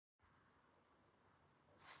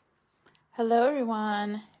Hello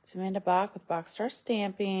everyone, it's Amanda Bach with Boxstar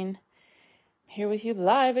Stamping. I'm here with you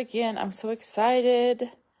live again. I'm so excited.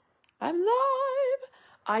 I'm live.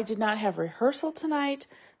 I did not have rehearsal tonight,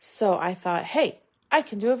 so I thought, hey, I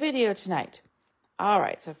can do a video tonight. All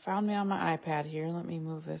right, so I found me on my iPad here. Let me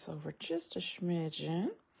move this over just a smidgen.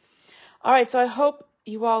 All right, so I hope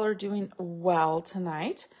you all are doing well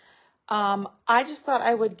tonight. I just thought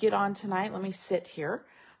I would get on tonight. Let me sit here.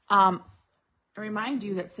 I remind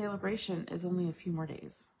you that Celebration is only a few more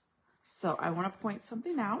days. So I want to point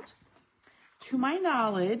something out. To my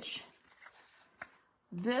knowledge,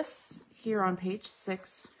 this here on page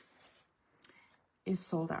 6 is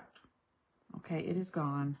sold out. Okay, it is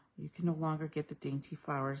gone. You can no longer get the Dainty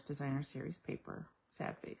Flowers Designer Series paper.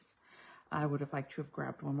 Sad face. I would have liked to have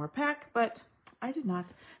grabbed one more pack, but I did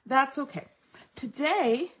not. That's okay.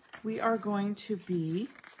 Today, we are going to be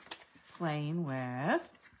playing with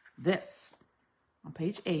this. On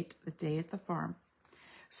page 8, The Day at the Farm.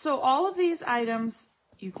 So all of these items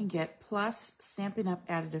you can get, plus Stampin' Up!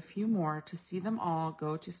 Added a few more. To see them all,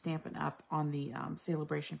 go to Stampin' Up! On the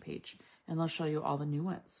Celebration page, and they'll show you all the new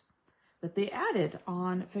ones that they added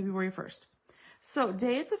on February 1st. So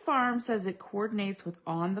Day at the Farm says it coordinates with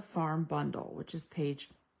On the Farm Bundle, which is page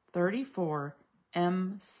 34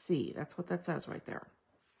 MC. That's what that says right there.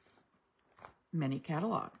 Mini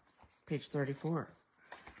catalog, page 34.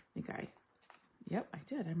 Yep, I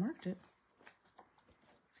did. I marked it.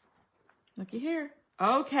 Looky here.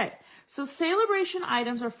 Okay, so Celebration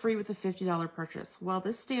items are free with a $50 purchase. Well,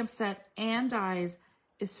 this stamp set and dies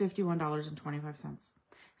is $51.25.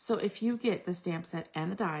 So if you get the stamp set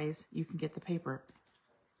and the dies, you can get the paper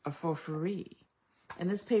for free. And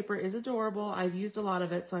this paper is adorable. I've used a lot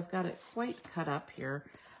of it, so I've got it quite cut up here.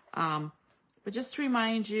 But just to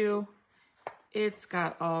remind you, it's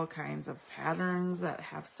got all kinds of patterns that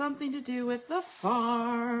have something to do with the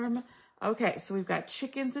farm. Okay, so we've got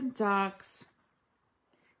chickens and ducks.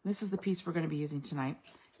 This is the piece we're going to be using tonight.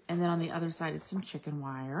 And then on the other side is some chicken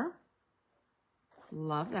wire.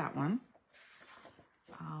 Love that one.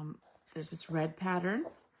 There's this red pattern.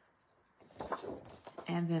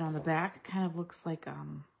 And then on the back, it kind of looks like a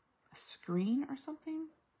screen or something.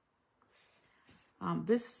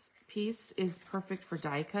 This piece is perfect for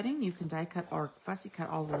die cutting. You can die cut or fussy cut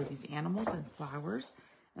all over these animals and flowers.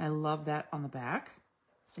 And I love that on the back.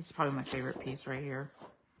 This is probably my favorite piece right here.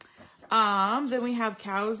 Then we have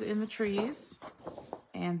cows in the trees.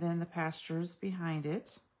 And then the pastures behind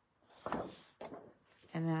it.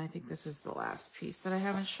 And then I think this is the last piece that I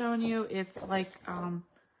haven't shown you. It's like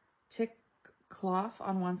tick cloth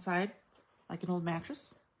on one side, like an old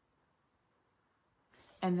mattress.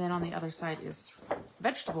 And then on the other side is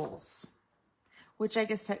vegetables, which I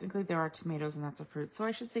guess technically there are tomatoes and that's a fruit. So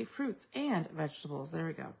I should say fruits and vegetables. There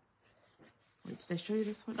we go. Wait, did I show you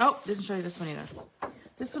this one? Oh, didn't show you this one either.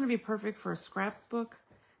 This one would be perfect for a scrapbook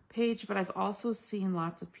page, but I've also seen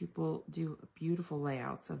lots of people do beautiful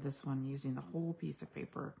layouts of this one using the whole piece of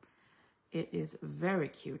paper. It is very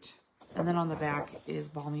cute. And then on the back is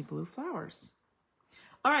balmy blue flowers.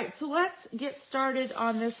 All right, so let's get started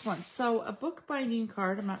on this one. So a bookbinding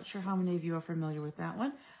card, I'm not sure how many of you are familiar with that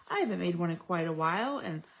one. I haven't made one in quite a while,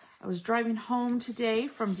 and I was driving home today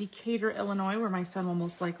from Decatur, Illinois, where my son will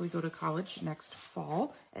most likely go to college next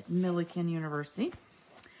fall at Millikan University.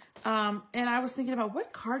 And I was thinking about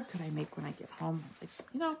what card could I make when I get home. It's like,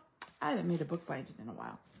 you know, I haven't made a bookbinding in a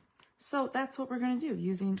while. So that's what we're going to do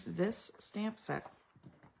using this stamp set.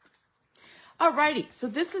 Alrighty, so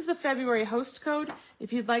this is the February host code.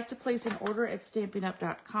 If you'd like to place an order at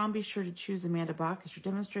StampinUp.com, be sure to choose Amanda Bach as your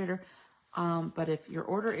demonstrator. But if your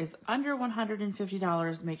order is under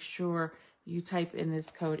 $150, make sure you type in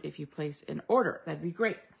this code if you place an order. That'd be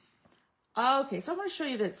great. Okay, so I'm going to show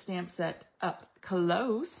you that stamp set up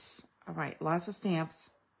close. All right, lots of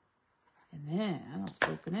stamps. And then, let's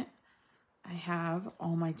open it. I have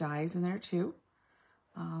all my dies in there too.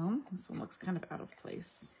 This one looks kind of out of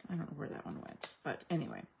place. I don't know where that one went, but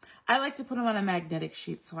anyway, I like to put them on a magnetic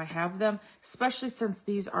sheet. So I have them, especially since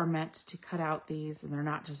these are meant to cut out these and they're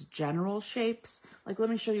not just general shapes. Like, let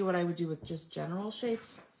me show you what I would do with just general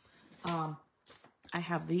shapes. I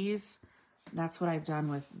have these. That's what I've done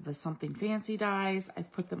with the Something Fancy dies.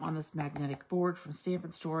 I've put them on this magnetic board from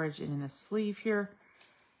Stampin' Storage and in this sleeve here.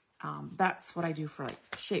 That's what I do for like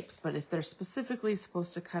shapes. But if they're specifically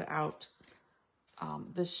supposed to cut out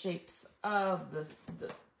the shapes of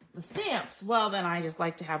the stamps, well, then I just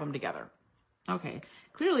like to have them together. Okay,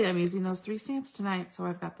 clearly I'm using those 3 stamps tonight, so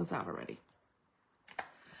I've got those out already.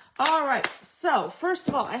 All right, so first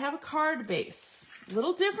of all, I have a card base. A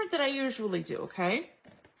little different than I usually do, okay?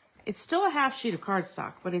 It's still a half sheet of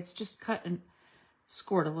cardstock, but it's just cut and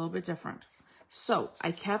scored a little bit different. So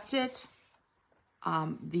I kept it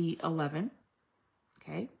the 11.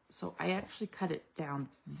 Okay, so I actually cut it down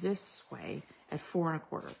this way at 4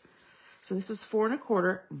 1/4. So this is 4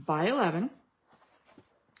 1/4 by 11.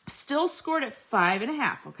 Still scored at 5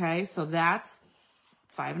 1/2. Okay, so that's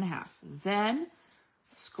 5 1/2. Then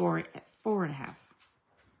score it at 4 1/2.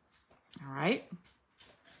 All right.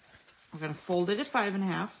 We're going to fold it at 5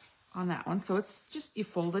 1/2 on that one. So it's just, you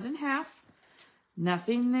fold it in half.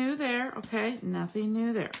 Nothing new there. Okay, nothing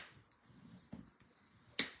new there.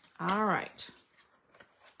 All right.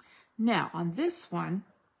 Now on this one,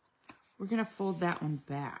 we're going to fold that one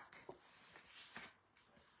back.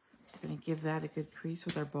 We're going to give that a good crease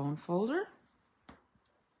with our bone folder.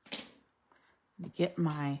 Get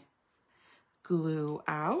my glue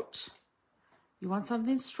out. You want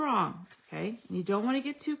something strong, okay? And you don't want to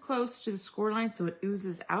get too close to the score line so it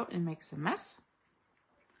oozes out and makes a mess.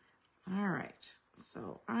 All right,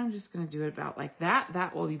 so I'm just going to do it about like that.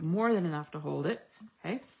 That will be more than enough to hold it,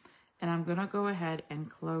 okay? And I'm going to go ahead and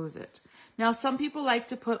close it. Now, some people like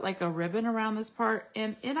to put like a ribbon around this part,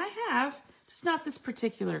 and I have, just not this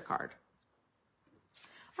particular card.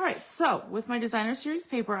 All right, so with my designer series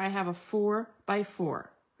paper, I have a 4 by 4.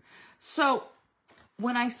 So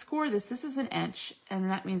when I score this, this is an inch, and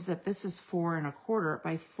that means that this is 4 1/4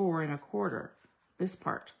 by 4 1/4. This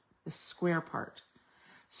part, this square part.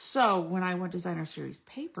 So when I want designer series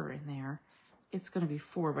paper in there, it's going to be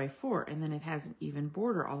 4 by 4, and then it has an even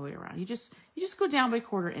border all the way around. You just go down by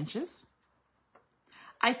 1/4 inches.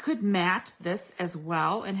 I could mat this as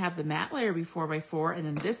well and have the mat layer be 4 by 4, and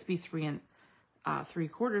then this be 3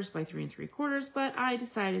 3/4 by 3 3/4. But I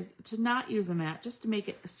decided to not use a mat, just to make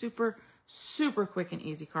it a super quick and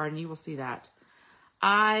easy card, and you will see that.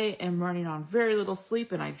 I am running on very little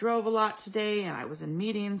sleep, and I drove a lot today, and I was in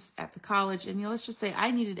meetings at the college, and let's just say I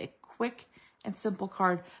needed a quick and simple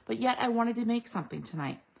card, but yet I wanted to make something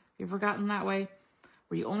tonight. Have you ever gotten that way,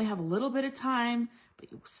 where you only have a little bit of time,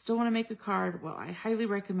 but you still want to make a card? Well, I highly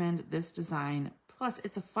recommend this design. Plus,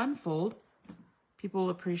 it's a fun fold. People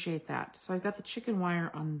will appreciate that. So I've got the chicken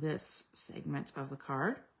wire on this segment of the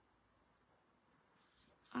card.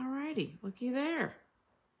 Alrighty, looky there.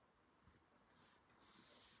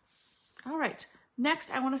 All right,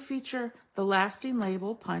 next I want to feature the Lasting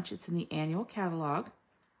Label punch. It's in the annual catalog.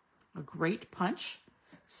 A great punch.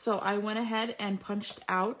 So I went ahead and punched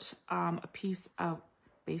out a piece of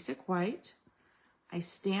basic white. I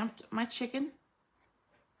stamped my chicken,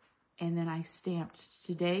 and then I stamped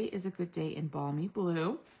 "Today is a Good Day" in Balmy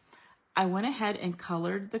Blue. I went ahead and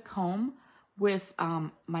colored the comb with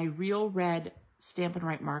my real red Stampin'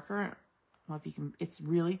 Right marker. I don't know if you can, it's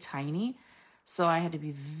really tiny, so I had to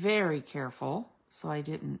be very careful so I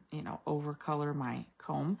didn't, overcolor my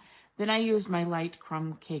comb. Then I used my light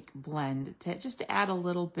crumb cake blend just to add a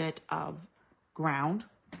little bit of ground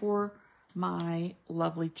for my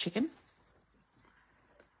lovely chicken.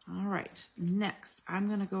 All right, next I'm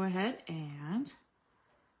going to go ahead and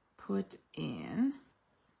put in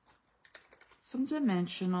some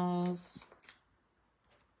dimensionals.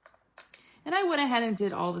 And I went ahead and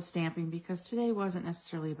did all the stamping because today wasn't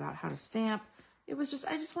necessarily about how to stamp. It was just,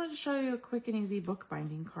 I just wanted to show you a quick and easy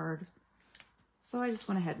bookbinding card. So I just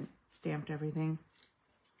went ahead and stamped everything.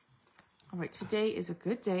 All right, today is a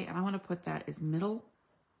good day, and I want to put that as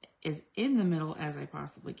in the middle as I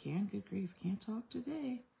possibly can. Good grief, can't talk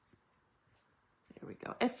today. There we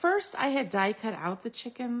go. At first, I had die cut out the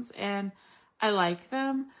chickens, and I like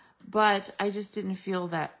them, but I just didn't feel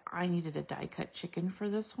that I needed a die cut chicken for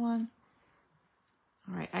this one.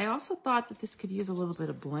 All right, I also thought that this could use a little bit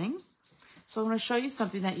of bling. So I want to show you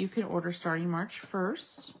something that you can order starting March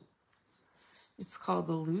 1st. It's called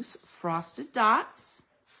the Loose Frosted Dots.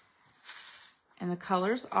 And the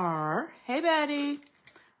colors are, hey Betty,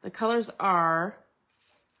 the colors are,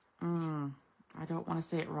 I don't want to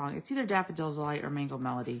say it wrong. It's either Daffodil Delight or Mango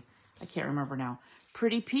Melody. I can't remember now.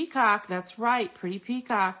 Pretty Peacock, that's right, Pretty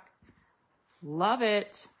Peacock. Love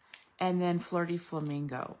it. And then Flirty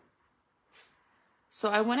Flamingo. So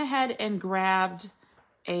I went ahead and grabbed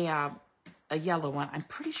a yellow one. I'm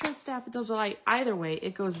pretty sure it's Daffodil Delight. Either way,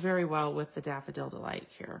 it goes very well with the Daffodil Delight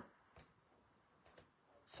here.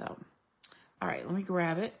 So, all right, let me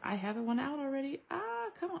grab it. I have one out already.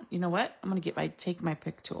 Come on. You know what? I'm going to take my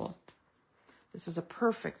pick tool. This is a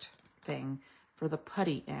perfect thing for the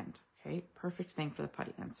putty end. Okay, perfect thing for the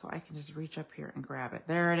putty end. So I can just reach up here and grab it.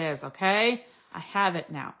 There it is, okay? I have it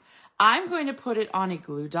now. I'm going to put it on a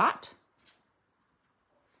glue dot.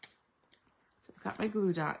 Got my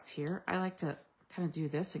glue dots here. I like to kind of do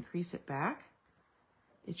this and crease it back.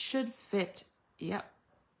 It should fit, yep,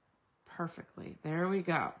 perfectly. There we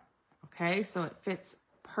go. Okay, so it fits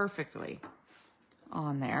perfectly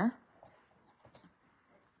on there.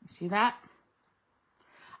 You see that?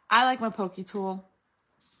 I like my pokey tool.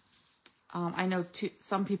 I know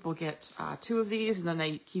some people get 2 of these and then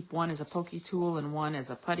they keep one as a pokey tool and one as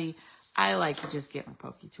a putty. I like to just get my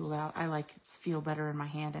pokey tool out. I like it to feel better in my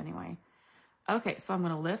hand anyway. Okay, so I'm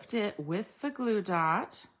going to lift it with the glue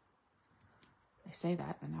dot. I say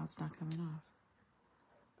that, but now it's not coming off.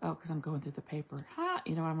 Oh, because I'm going through the paper.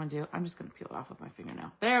 You know what I'm going to do? I'm just going to peel it off with my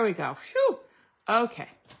fingernail. There we go. Phew. Okay.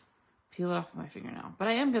 Peel it off with my fingernail. But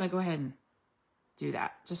I am going to go ahead and do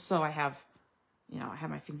that just so I have, I have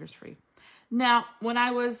my fingers free. Now, when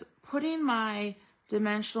I was putting my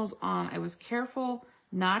dimensionals on, I was careful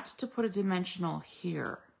not to put a dimensional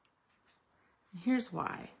here. Here's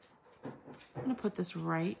why. I'm going to put this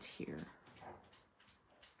right here.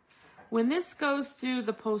 When this goes through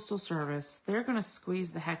the Postal Service, they're going to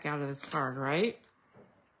squeeze the heck out of this card, right?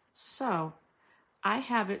 So I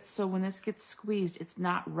have it so when this gets squeezed, it's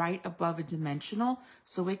not right above a dimensional,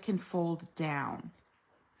 so it can fold down.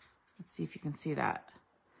 Let's see if you can see that.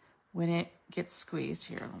 When it gets squeezed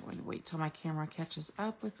here, I'm going to wait till my camera catches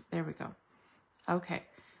up with, there we go. Okay,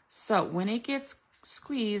 so when it gets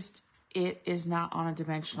squeezed, it is not on a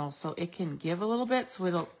dimensional, so it can give a little bit,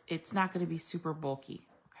 so it's not going to be super bulky,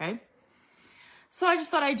 okay? So I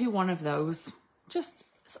just thought I'd do one of those. Just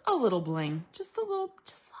a little bling, just a little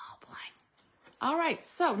bling. All right,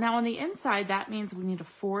 so now on the inside, that means we need a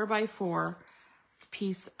 4x4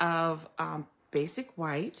 piece of basic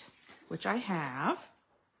white, which I have.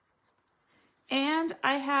 And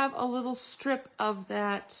I have a little strip of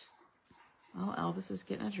that, oh, Elvis is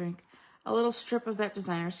getting a drink. A little strip of that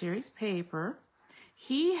Designer Series paper.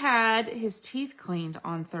 He had his teeth cleaned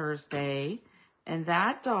on Thursday, and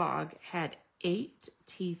that dog had 8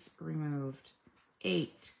 teeth removed.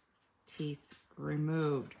 8 teeth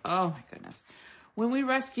removed. Oh my goodness. When we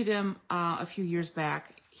rescued him a few years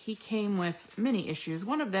back, he came with many issues.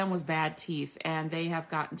 One of them was bad teeth, and they have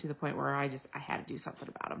gotten to the point where I had to do something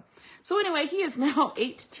about him. So anyway, he is now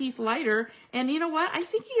 8 teeth lighter, and you know what? I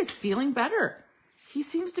think he is feeling better. He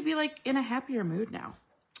seems to be like in a happier mood now.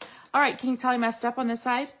 All right, can you tell I messed up on this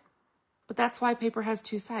side? But that's why paper has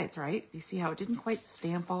 2 sides, right? You see how it didn't quite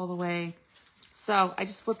stamp all the way? So I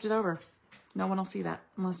just flipped it over. No one will see that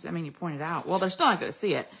unless, you point it out. Well, they're still not going to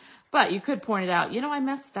see it, but you could point it out. You know, I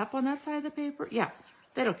messed up on that side of the paper. Yeah,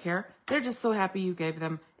 they don't care. They're just so happy you gave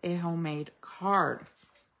them a homemade card.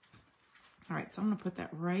 All right, so I'm going to put that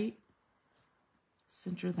right,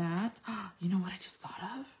 center that. You know what I just thought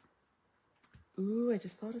of? Ooh, I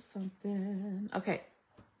just thought of something. Okay,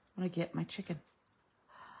 I'm going to get my chicken.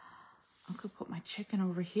 I'm going to put my chicken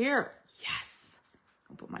over here. Yes,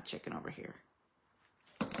 I'll put my chicken over here.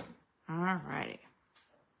 All righty.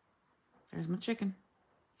 There's my chicken.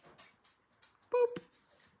 Boop.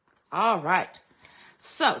 All right.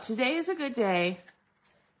 So today is a good day.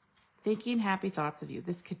 Thinking happy thoughts of you.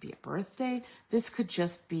 This could be a birthday. This could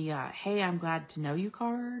just be a, hey, I'm glad to know you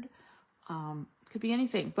card. Could be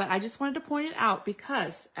anything. But I just wanted to point it out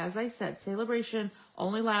because, as I said, celebration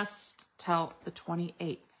only lasts till the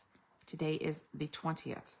 28th. Today is the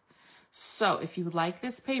 20th. So if you would like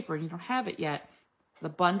this paper and you don't have it yet, the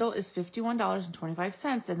bundle is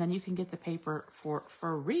 $51.25, and then you can get the paper for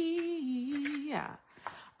free. Yeah.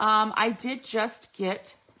 I did just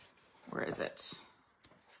get, where is it?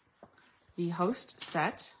 The host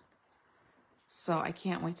set. So I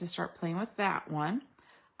can't wait to start playing with that one.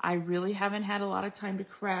 I really haven't had a lot of time to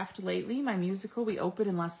craft lately. My musical, we opened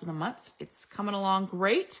in less than a month. It's coming along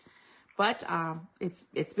great, but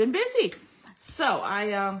it's been busy. So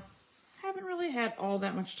I haven't really had all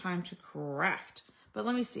that much time to craft. But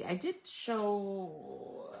let me see. I did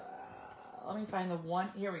show, let me find the one.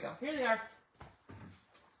 Here we go. Here they are.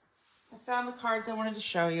 I found the cards I wanted to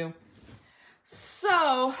show you.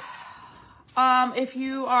 So, if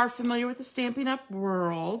you are familiar with the Stampin' Up!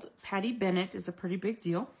 World, Patty Bennett is a pretty big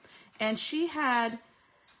deal. And she had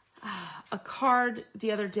a card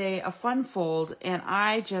the other day, a fun fold, and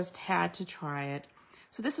I just had to try it.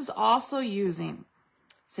 So this is also using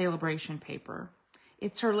Celebration paper.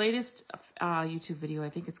 It's her latest YouTube video. I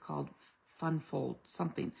think it's called Fun Fold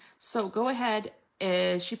something. So go ahead.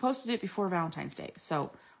 She posted it before Valentine's Day. So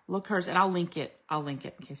look hers, and I'll link it. I'll link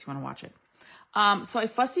it in case you want to watch it. So I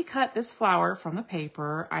fussy cut this flower from the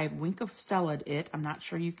paper. I Wink of Stella'd it. I'm not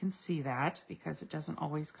sure you can see that because it doesn't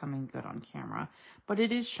always come in good on camera, but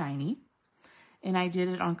it is shiny. And I did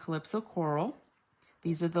it on Calypso Coral.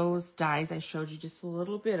 These are those dies I showed you just a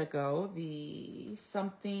little bit ago. The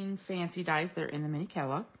something fancy dies. They're in the mini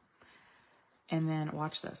catalog. And then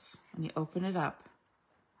watch this. When you open it up,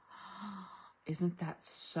 Isn't that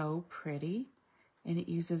so pretty? And it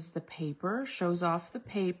uses the paper, shows off the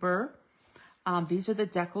paper. These are the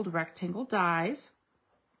deckled rectangle dies.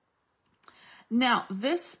 Now,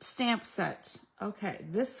 this stamp set, okay,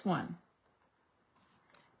 this one.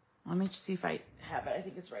 Let me just see if I have it. I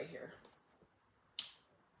think it's right here.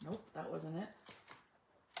 Nope, that wasn't it.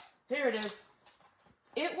 Here it is.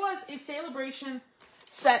 It was a celebration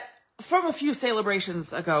set from a few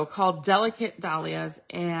celebrations ago called Delicate Dahlias,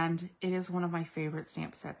 and it is one of my favorite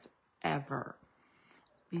stamp sets ever.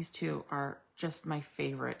 These two are just my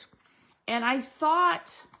favorite. And I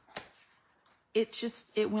thought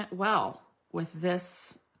it went well with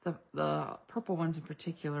this. The purple ones in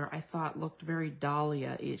particular, I thought looked very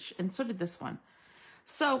dahlia-ish, and so did this one.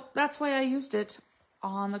 So that's why I used it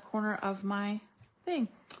on the corner of my thing,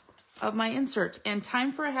 of my insert. And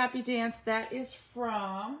Time for a Happy Dance, that is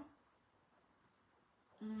from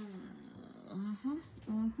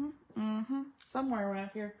somewhere around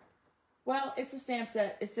here. Well, it's a stamp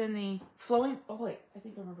set. It's in the Flowing, oh wait, I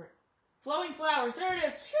think I remember it. Flowing Flowers, there it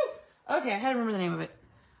is. Phew. Okay, I had to remember the name of it.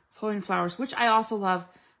 Flowing Flowers, which I also love.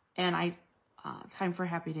 And Time for a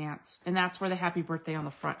Happy Dance. And that's where the happy birthday on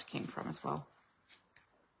the front came from as well.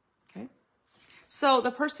 Okay. So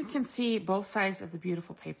the person can see both sides of the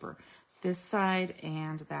beautiful paper. This side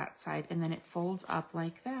and that side. And then it folds up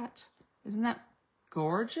like that. Isn't that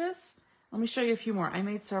gorgeous? Let me show you a few more. I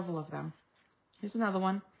made several of them. Here's another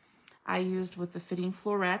one I used with the fitting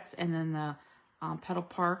florets and then the Petal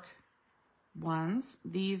Park ones.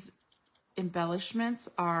 These embellishments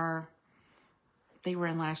are, they were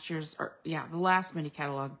in last year's, or yeah, the last mini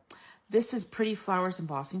catalog. This is Pretty Flowers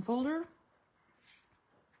embossing folder.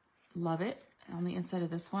 Love it. On the inside of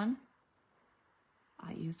this one,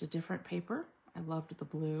 I used a different paper. I loved the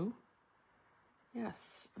blue.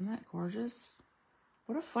 Yes, isn't that gorgeous?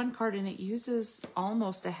 What a fun card, and it uses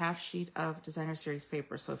almost a half sheet of Designer Series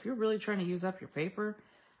paper. So if you're really trying to use up your paper,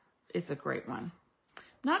 it's a great one.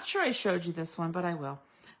 Not sure I showed you this one, but I will.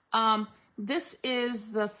 This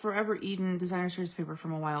is the Forever Eden Designer Series paper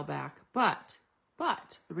from a while back. But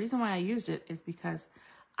the reason why I used it is because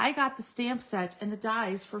I got the stamp set and the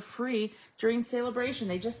dies for free during celebration.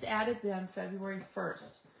 They just added them February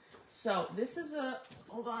 1st. So this is a,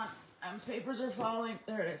 hold on, papers are falling.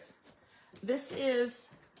 There it is. This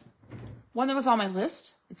is one that was on my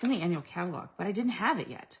list. It's in the annual catalog, but I didn't have it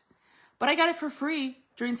yet. But I got it for free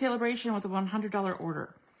during celebration with a $100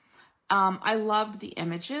 order. I loved the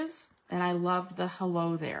images and I loved the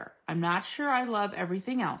hello there. I'm not sure I love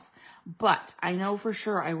everything else, but I know for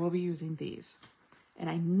sure I will be using these. And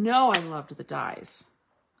I know I loved the dies.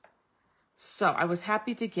 So I was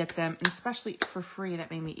happy to get them, and especially for free,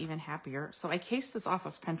 that made me even happier. So I cased this off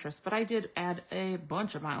of Pinterest, but I did add a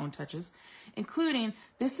bunch of my own touches, including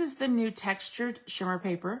this is the new textured shimmer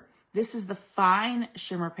paper. This is the fine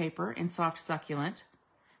shimmer paper in soft succulent.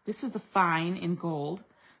 This is the fine in gold.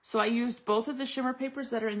 So I used both of the shimmer papers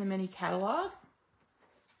that are in the mini catalog.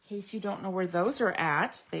 In case you don't know where those are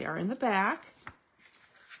at, they are in the back.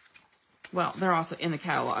 Well, they're also in the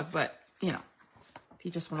catalog, but you know, if you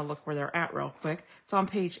just want to look where they're at real quick. It's on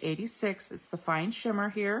page 86. It's the fine shimmer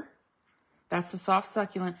here. That's the soft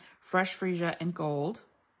succulent, fresh freesia, and gold.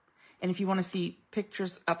 And if you want to see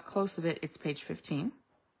pictures up close of it, it's page 15.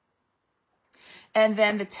 And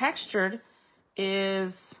then the textured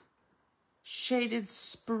is shaded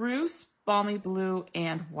spruce, balmy blue,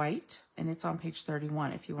 and white. And it's on page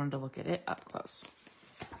 31 if you wanted to look at it up close.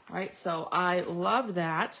 All right, so I love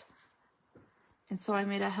that. And so I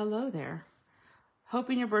made a hello there.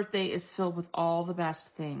 Hoping your birthday is filled with all the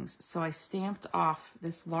best things. So I stamped off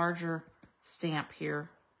this larger stamp here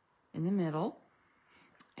in the middle.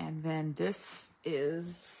 And then this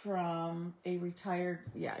is from a retired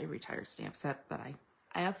stamp set that I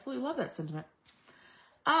absolutely love that sentiment.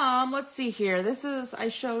 Let's see here. This is, I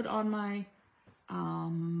showed on my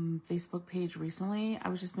Facebook page recently. I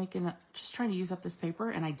was just trying to use up this paper,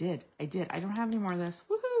 and I did. I don't have any more of this.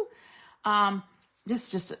 Woohoo! This is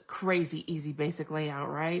just a crazy easy basic layout,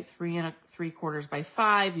 right? 3 3/4 by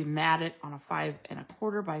 5. You mat it on a 5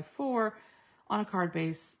 1/4 by 4 on a card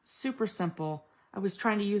base. Super simple. I was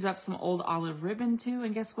trying to use up some old olive ribbon too,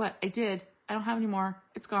 and guess what? I did. I don't have any more.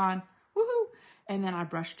 It's gone. Woohoo! And then I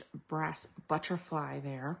brushed brass butterfly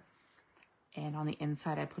there. And on the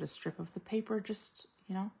inside, I put a strip of the paper just,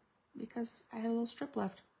 you know, because I had a little strip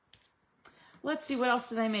left. Let's see, what else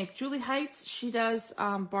did I make? Julie Heights, she does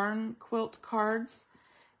barn quilt cards.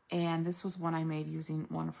 And this was one I made using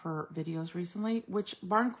one of her videos recently, which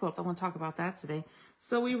barn quilts, I want to talk about that today.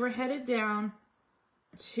 So we were headed down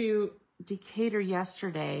to Decatur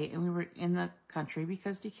yesterday, and we were in the country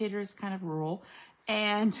because Decatur is kind of rural.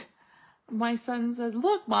 And my son said,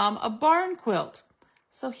 look, Mom, a barn quilt.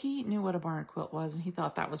 So he knew what a barn quilt was, and he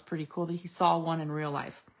thought that was pretty cool that he saw one in real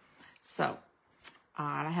life. So,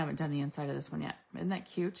 and I haven't done the inside of this one yet. Isn't that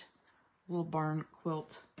cute? Little barn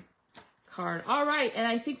quilt card. All right, and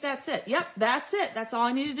I think that's it. Yep, that's it. That's all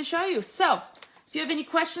I needed to show you. So, if you have any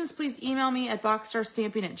questions, please email me at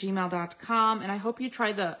boxstarstamping@gmail.com. And I hope you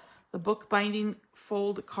try the book binding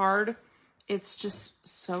fold card. It's just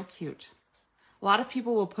so cute. A lot of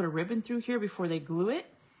people will put a ribbon through here before they glue it.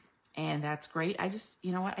 And that's great. I just,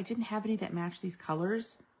 you know what? I didn't have any that match these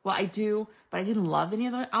colors. Well, I do, but I didn't love any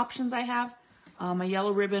of the options I have. My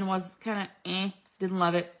yellow ribbon was kind of didn't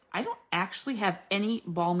love it. I don't actually have any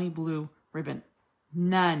balmy blue ribbon.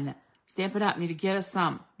 None. Stampin' Up! Need to get us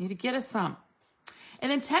some. Need to get us some. And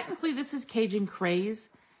then technically this is Cajun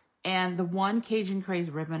Craze. And the one Cajun Craze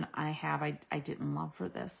ribbon I have, I didn't love for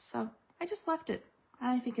this. So I just left it.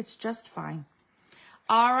 I think it's just fine.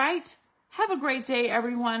 All right. Have a great day,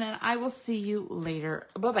 everyone, and I will see you later.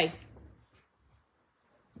 Bye-bye.